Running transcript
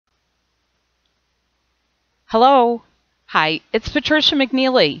Hello. Hi, it's Patricia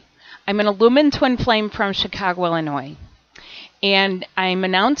McNeely. I'm an Illumined Twin Flame from Chicago, Illinois. And I'm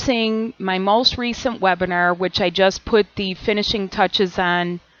announcing my most recent webinar, which I just put the finishing touches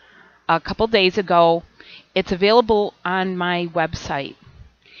on a couple days ago. It's available on my website.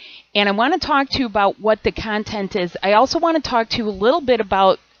 And I want to talk to you about what the content is. I also want to talk to you a little bit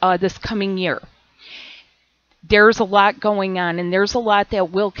about this coming year. There's a lot going on, and there's a lot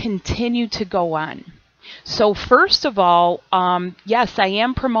that will continue to go on. So first of all, yes, I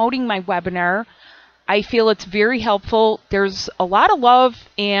am promoting my webinar. I feel it's very helpful. There's a lot of love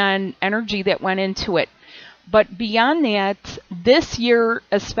and energy that went into it. But beyond that, this year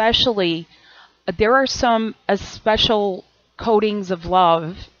especially, there are some special coatings of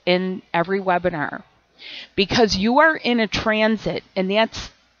love in every webinar. Because you are in a transit, and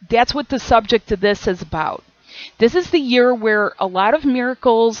that's what the subject of this is about. This is the year where a lot of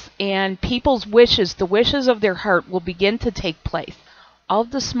miracles and people's wishes, the wishes of their heart, will begin to take place. All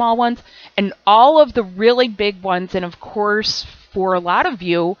of the small ones and all of the really big ones. And of course, for a lot of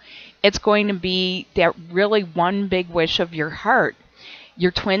you, it's going to be that really one big wish of your heart.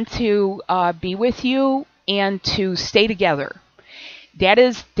 Your twin to be with you and to stay together. That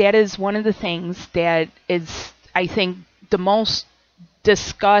is one of the things that is, I think, the most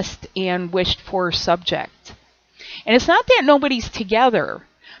discussed and wished for subject. And it's not that nobody's together,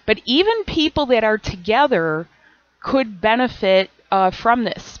 but even people that are together could benefit from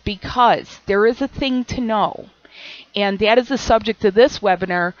this, because there is a thing to know, and that is the subject of this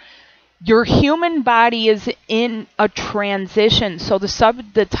webinar. Your human body is in a transition. So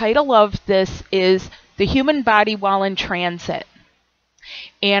the title of this is The Human Body While in Transit.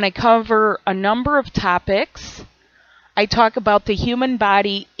 And I cover a number of topics. I talk about the human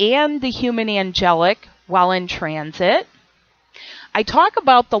body and the human angelic while in transit. I talk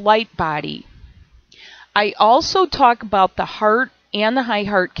about the light body. I also talk about the heart and the high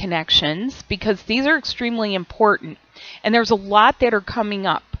heart connections, because these are extremely important. And there's a lot that are coming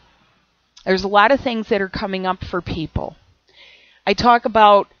up. There's a lot of things that are coming up for people. I talk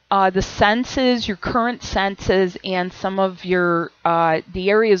about the senses, your current senses, and some of your the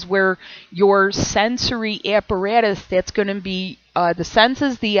areas where your sensory apparatus, that's going to be the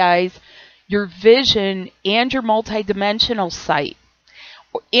senses, the eyes, your vision, and your multidimensional sight,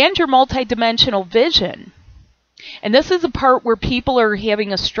 and your multidimensional vision. And this is a part where people are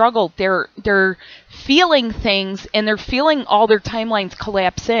having a struggle. They're feeling things, and they're feeling all their timelines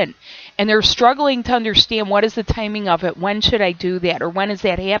collapse in. And they're struggling to understand, what is the timing of it? When should I do that? Or when is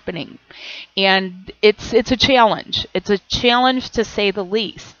that happening? And it's a challenge. It's a challenge, to say the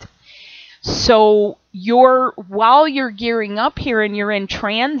least. So while you're gearing up here and you're in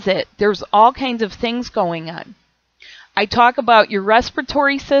transit, there's all kinds of things going on. I talk about your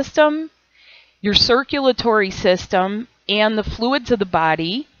respiratory system, your circulatory system, and the fluids of the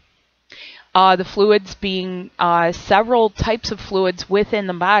body. The fluids being several types of fluids within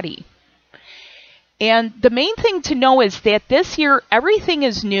the body. And the main thing to know is that this year, everything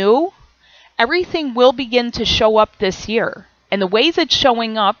is new. Everything will begin to show up this year. And the ways it's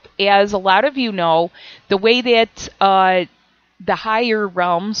showing up, as a lot of you know, the way that the higher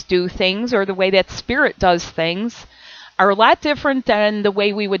realms do things, or the way that spirit does things, are a lot different than the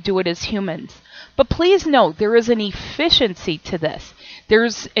way we would do it as humans. But please note, there is an efficiency to this.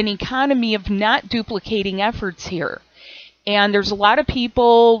 There's an economy of not duplicating efforts here. And there's a lot of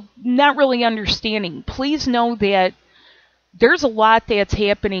people not really understanding. Please know that there's a lot that's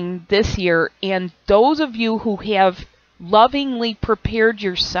happening this year. And those of you who have lovingly prepared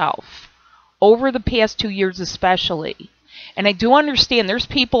yourself over the past 2 years especially, and I do understand there's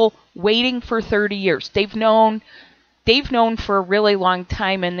people waiting for 30 years. They've known for a really long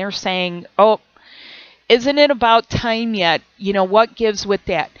time, and they're saying, oh, isn't it about time yet? You know, what gives with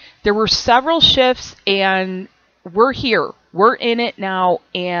that? There were several shifts, and we're here. We're in it now,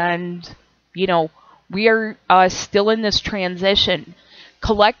 and, you know, we are still in this transition.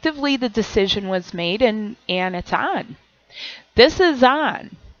 Collectively, the decision was made, and it's on. This is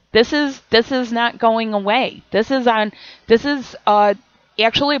on. This is not going away. This is on. This is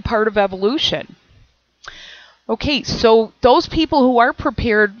actually a part of evolution. Okay, so those people who are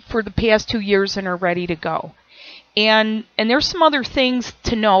prepared for the past 2 years and are ready to go. And there's some other things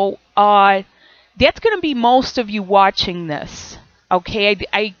to know. That's going to be most of you watching this. Okay,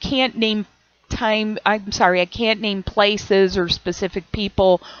 I can't name time. I'm sorry, I can't name places or specific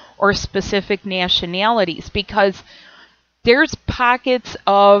people or specific nationalities, because there's pockets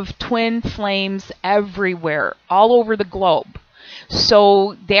of twin flames everywhere, all over the globe.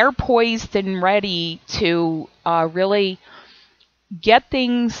 So they're poised and ready to really get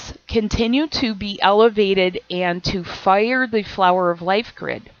things continue to be elevated and to fire the flower of life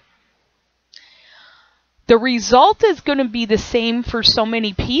grid. The result is going to be the same for so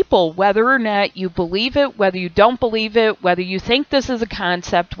many people, whether or not you believe it, whether you don't believe it, whether you think this is a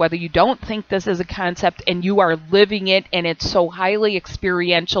concept, whether you don't think this is a concept, and you are living it and it's so highly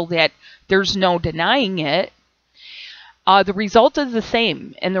experiential that there's no denying it. The result is the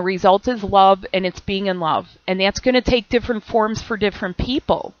same, and the result is love, and it's being in love. And that's going to take different forms for different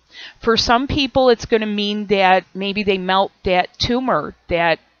people. For some people, it's going to mean that maybe they melt that tumor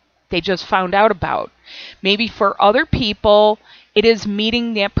that they just found out about. Maybe for other people, it is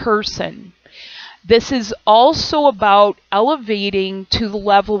meeting that person. This is also about elevating to the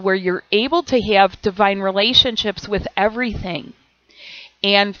level where you're able to have divine relationships with everything.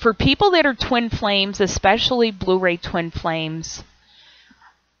 And for people that are twin flames, especially Blu-ray twin flames,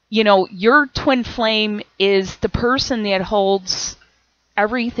 you know, your twin flame is the person that holds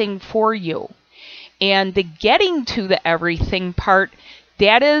everything for you. And the getting to the everything part,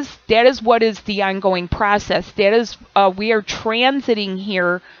 that is what is the ongoing process. That is, we are transiting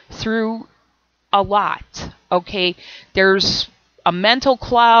here through a lot, okay? There's a mental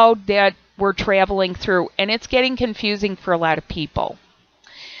cloud that we're traveling through, and it's getting confusing for a lot of people.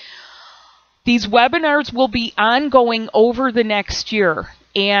 These webinars will be ongoing over the next year,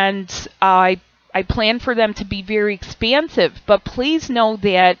 and I plan for them to be very expansive. But please know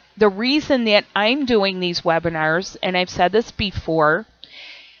that the reason that I'm doing these webinars, and I've said this before,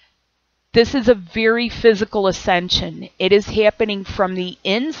 this is a very physical ascension. It is happening from the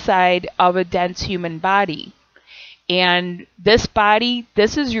inside of a dense human body. And this body,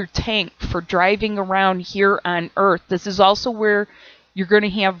 this is your tank for driving around here on Earth. This is also where you're going to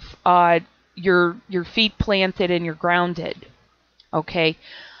have your feet planted and you're grounded, okay?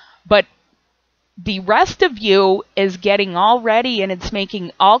 But the rest of you is getting all ready, and it's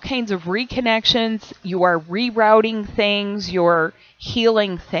making all kinds of reconnections. You are rerouting things, you're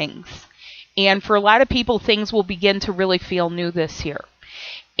healing things. And for a lot of people, things will begin to really feel new this year.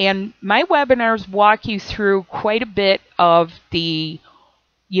 And my webinars walk you through quite a bit of the,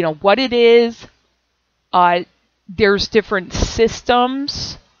 you know, what it is. There's different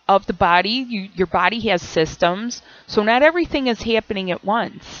systems of the body. Your body has systems, so not everything is happening at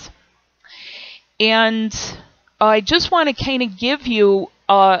once. And I just want to kind of give you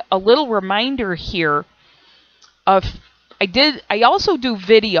a little reminder here of, I also do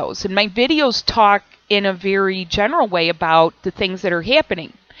videos, and my videos talk in a very general way about the things that are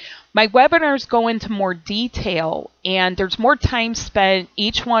happening. My webinars go into more detail, and there's more time spent.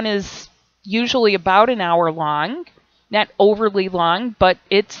 Each one is usually about an hour long. Not overly long, but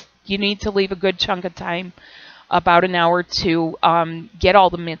you need to leave a good chunk of time, about an hour, to get all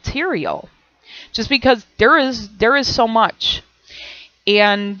the material. Just because there is so much.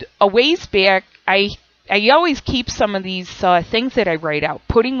 And a ways back, I always keep some of these things that I write out,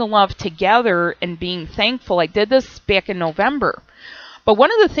 putting the love together and being thankful. I did this back in November. But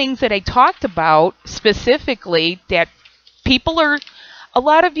one of the things that I talked about specifically that a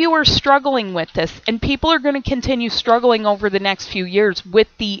lot of you are struggling with this, and people are going to continue struggling over the next few years with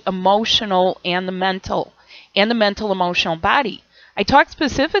the emotional and the mental emotional body. I talked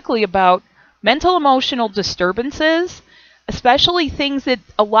specifically about mental emotional disturbances, especially things that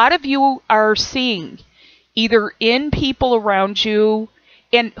a lot of you are seeing either in people around you.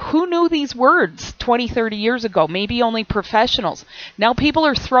 And who knew these words 20, 30 years ago? Maybe only professionals. Now people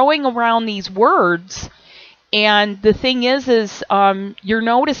are throwing around these words, and the thing is you're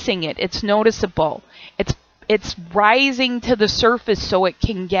noticing it. It's noticeable. It's rising to the surface so it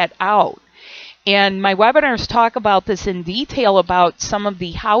can get out. And my webinars talk about this in detail, about some of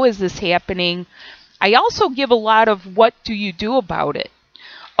the how is this happening. I also give a lot of what do you do about it.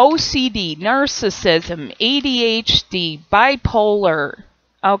 OCD, narcissism, ADHD, bipolar,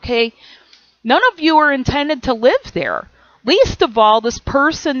 okay? None of you are intended to live there. Least of all, this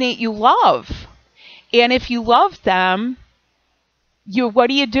person that you love. And if you love them, what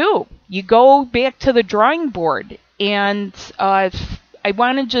do? You go back to the drawing board. And I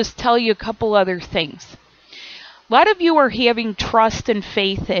want to just tell you a couple other things. A lot of you are having trust and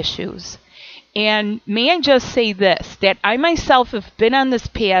faith issues. And may I just say this, that I myself have been on this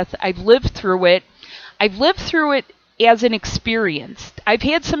path. I've lived through it. I've lived through it as an experience. I've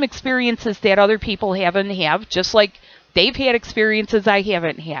had some experiences that other people haven't had, just like they've had experiences I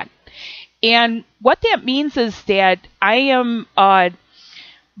haven't had. And what that means is that I am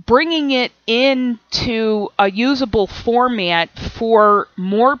bringing it into a usable format for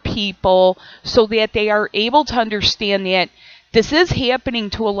more people so that they are able to understand that this is happening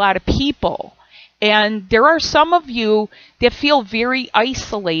to a lot of people. And there are some of you that feel very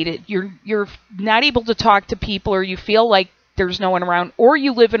isolated. You're not able to talk to people, or you feel like there's no one around, or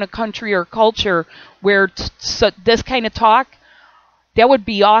you live in a country or culture where this kind of talk, that would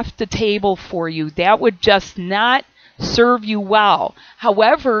be off the table for you. That would just not serve you well.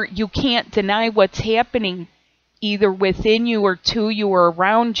 However, you can't deny what's happening either within you or to you or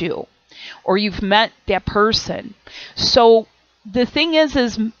around you, or you've met that person. So the thing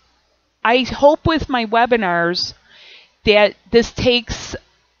is I hope with my webinars that this takes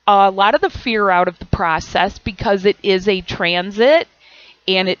a lot of the fear out of the process, because it is a transit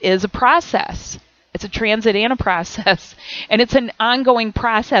and it is a process. It's a transit and a process, and it's an ongoing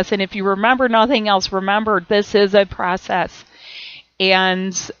process. And if you remember nothing else, remember this is a process.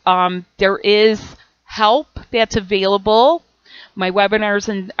 And there is help that's available. My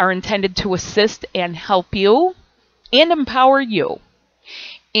webinars are intended to assist and help you and empower you.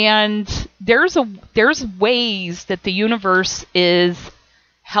 And there's ways that the universe is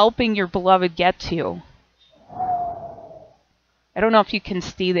helping your beloved get to you. I don't know if you can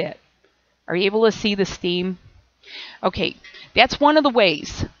see that. Are you able to see the steam? Okay, that's one of the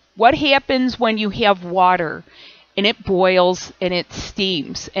ways. What happens when you have water and it boils and it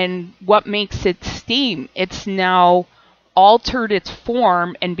steams? And what makes it steam? It's now altered its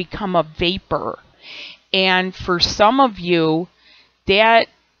form and become a vapor. And for some of you, that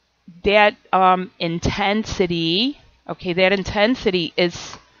intensity, okay, that intensity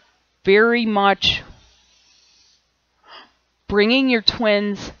is very much bringing your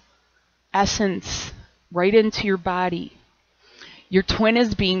twin's essence right into your body. Your twin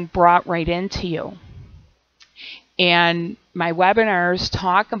is being brought right into you. And my webinars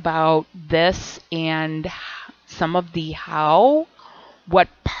talk about this and some of the how, what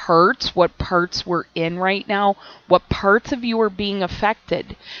parts we're in right now, what parts of you are being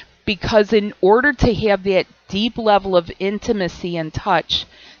affected. Because in order to have that deep level of intimacy and touch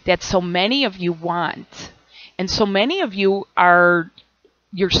that so many of you want, and so many of you are,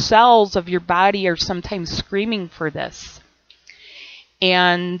 your cells of your body are sometimes screaming for this.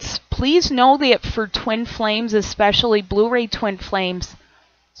 And please know that for twin flames, especially Blu-ray twin flames,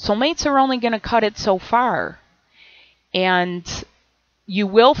 soulmates are only going to cut it so far. And you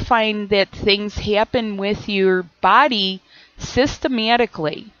will find that things happen with your body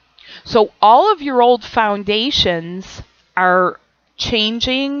systematically. So all of your old foundations are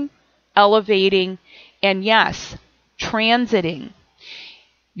changing, elevating, and yes, transiting.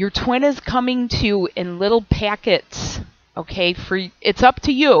 Your twin is coming to you in little packets, okay? It's up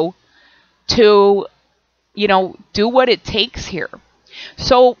to you to, do what it takes here.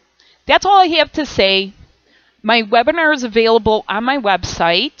 So that's all I have to say. My webinar is available on my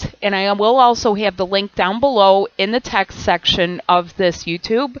website, and I will also have the link down below in the text section of this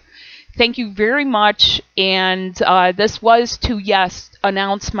YouTube. Thank you very much. And this was to, yes,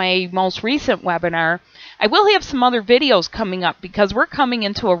 announce my most recent webinar. I will have some other videos coming up because we're coming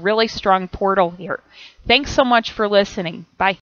into a really strong portal here. Thanks so much for listening. Bye.